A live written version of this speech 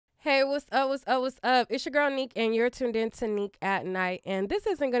What's up? It's your girl Nique, and you're tuned in to Nique at Night. And this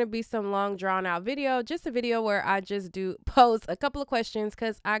isn't going to be some long, drawn-out video, just a video where I just pose a couple of questions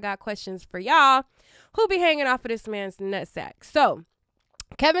because I got questions for y'all who be hanging off of this man's nutsack. So,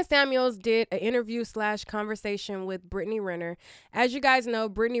 Kevin Samuels did an interview / conversation with Brittany Renner. As you guys know,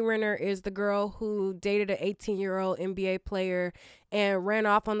 Brittany Renner is the girl who dated an 18-year-old NBA player and ran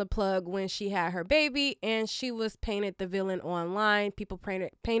off on the plug when she had her baby, and she was painted the villain online. People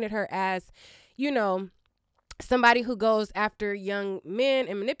painted her as, you know, somebody who goes after young men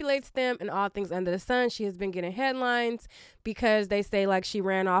and manipulates them and all things under the sun. She has been getting headlines because they say like she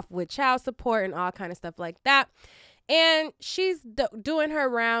ran off with child support and all kind of stuff like that. And she's doing her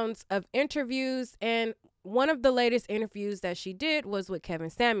rounds of interviews, and one of the latest interviews that she did was with Kevin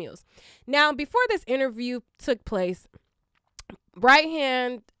Samuels. Now, before this interview took place, right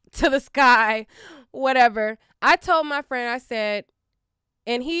hand to the sky, whatever, I told my friend, I said,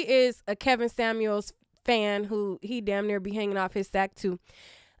 and he is a Kevin Samuels fan who he damn near be hanging off his sack too.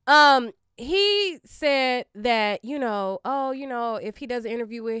 He said that, if he does an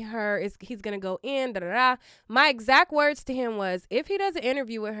interview with her, he's going to go in, da-da-da. My exact words to him was, if he does an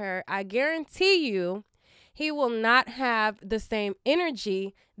interview with her, I guarantee you he will not have the same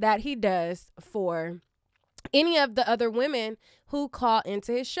energy that he does for any of the other women who call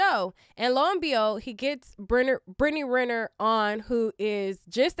into his show. And lo and behold, he gets Brittany Renner on, who is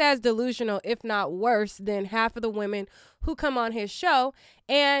just as delusional, if not worse, than half of the women who come on his show.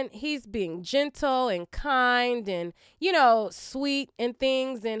 And he's being gentle and kind and, sweet and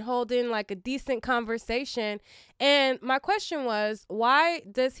things and holding like a decent conversation. And my question was, why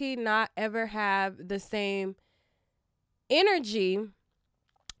does he not ever have the same energy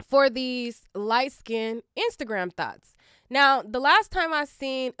for these light-skinned Instagram thoughts? Now, the last time I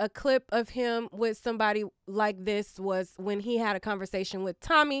seen a clip of him with somebody like this was when he had a conversation with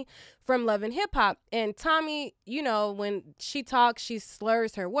Tommy from Love and Hip Hop. And Tommy, when she talks, she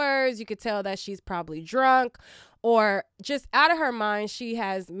slurs her words. You could tell that she's probably drunk or just out of her mind. She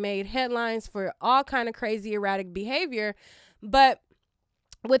has made headlines for all kind of crazy, erratic behavior. But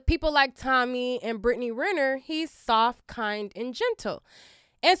with people like Tommy and Brittany Renner, he's soft, kind, and gentle.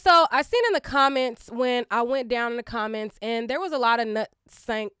 And so I seen in the comments when I went down in the comments, and there was a lot of nut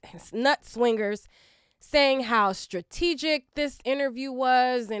swingers saying how strategic this interview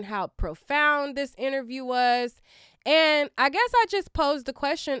was and how profound this interview was. And I guess I just posed the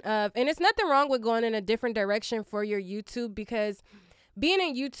question of, and it's nothing wrong with going in a different direction for your YouTube, because being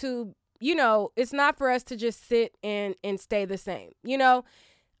in YouTube, it's not for us to just sit and stay the same.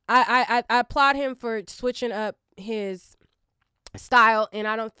 I applaud him for switching up his style, and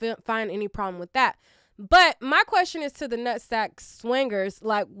I don't find any problem with that. But my question is to the nutsack swingers,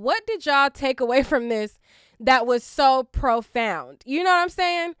 like, what did y'all take away from this that was so profound? You know what I'm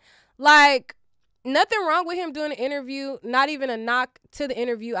saying? Like, nothing wrong with him doing an interview, not even a knock to the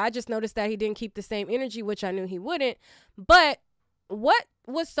interview. I just noticed that he didn't keep the same energy, which I knew he wouldn't. But what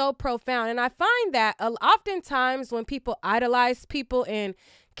was so profound? And I find that oftentimes when people idolize people, and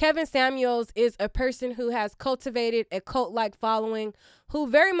Kevin Samuels is a person who has cultivated a cult-like following who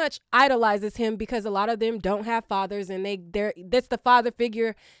very much idolizes him because a lot of them don't have fathers, and that's the father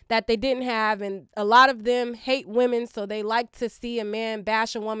figure that they didn't have. And a lot of them hate women, so they like to see a man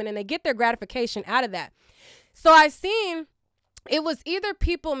bash a woman, and they get their gratification out of that. So I seen it was either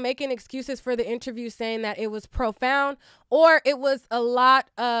people making excuses for the interview saying that it was profound, or it was a lot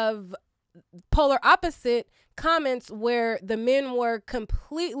of polar opposite comments where the men were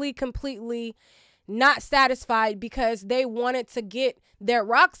completely not satisfied because they wanted to get their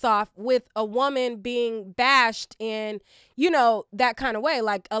rocks off with a woman being bashed in, that kind of way.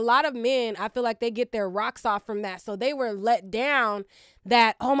 Like, a lot of men, I feel like they get their rocks off from that. So they were let down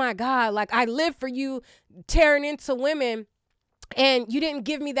that, oh my God, like, I live for you tearing into women, and you didn't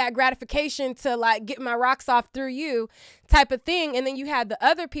give me that gratification to like get my rocks off through you, type of thing. And then you had the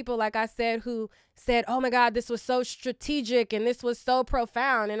other people, like I said, who said, oh my God, this was so strategic and this was so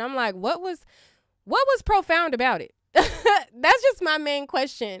profound. And I'm like, what was profound about it? That's just my main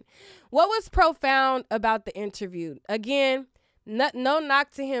question. What was profound about the interview? Again, no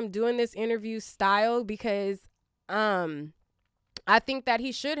knock to him doing this interview style, because I think that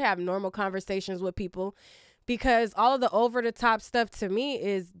he should have normal conversations with people, because all of the over-the-top stuff to me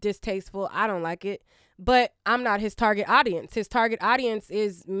is distasteful. I don't like it. But I'm not his target audience. His target audience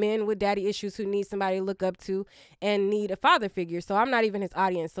is men with daddy issues who need somebody to look up to and need a father figure. So I'm not even his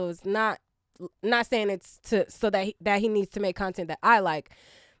audience. So it's not saying it's so that he needs to make content that I like.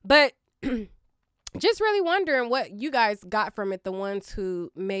 But just really wondering what you guys got from it, the ones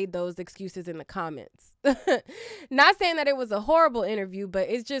who made those excuses in the comments. Not saying that it was a horrible interview, but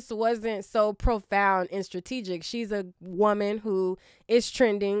it just wasn't so profound and strategic. She's a woman who is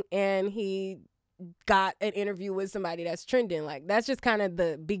trending, and he got an interview with somebody that's trending. Like, that's just kind of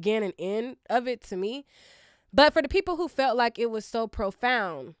the begin and end of it to me. But for the people who felt like it was so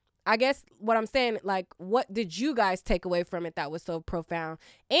profound, I guess what I'm saying, like, what did you guys take away from it that was so profound?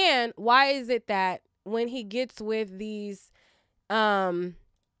 And why is it that when he gets with these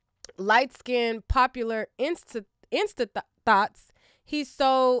light-skinned, popular InstaThots, he's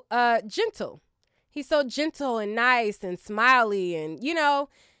so gentle? He's so gentle and nice and smiley and, you know,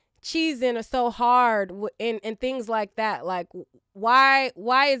 cheesing are so hard and things like that. Like, why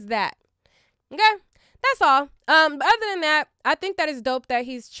is that? Okay, that's all. But other than that, I think that it's dope that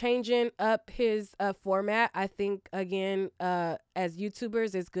he's changing up his format. I think, again, as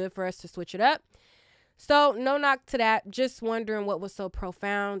YouTubers, it's good for us to switch it up. So no knock to that. Just wondering what was so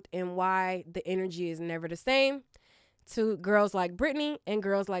profound and why the energy is never the same to girls like Brittany and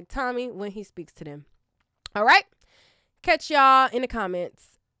girls like Tommy when he speaks to them. All right, catch y'all in the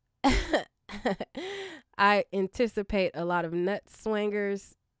comments. I anticipate a lot of nut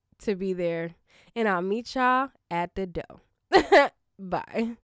swingers to be there, and I'll meet y'all at the door. Bye.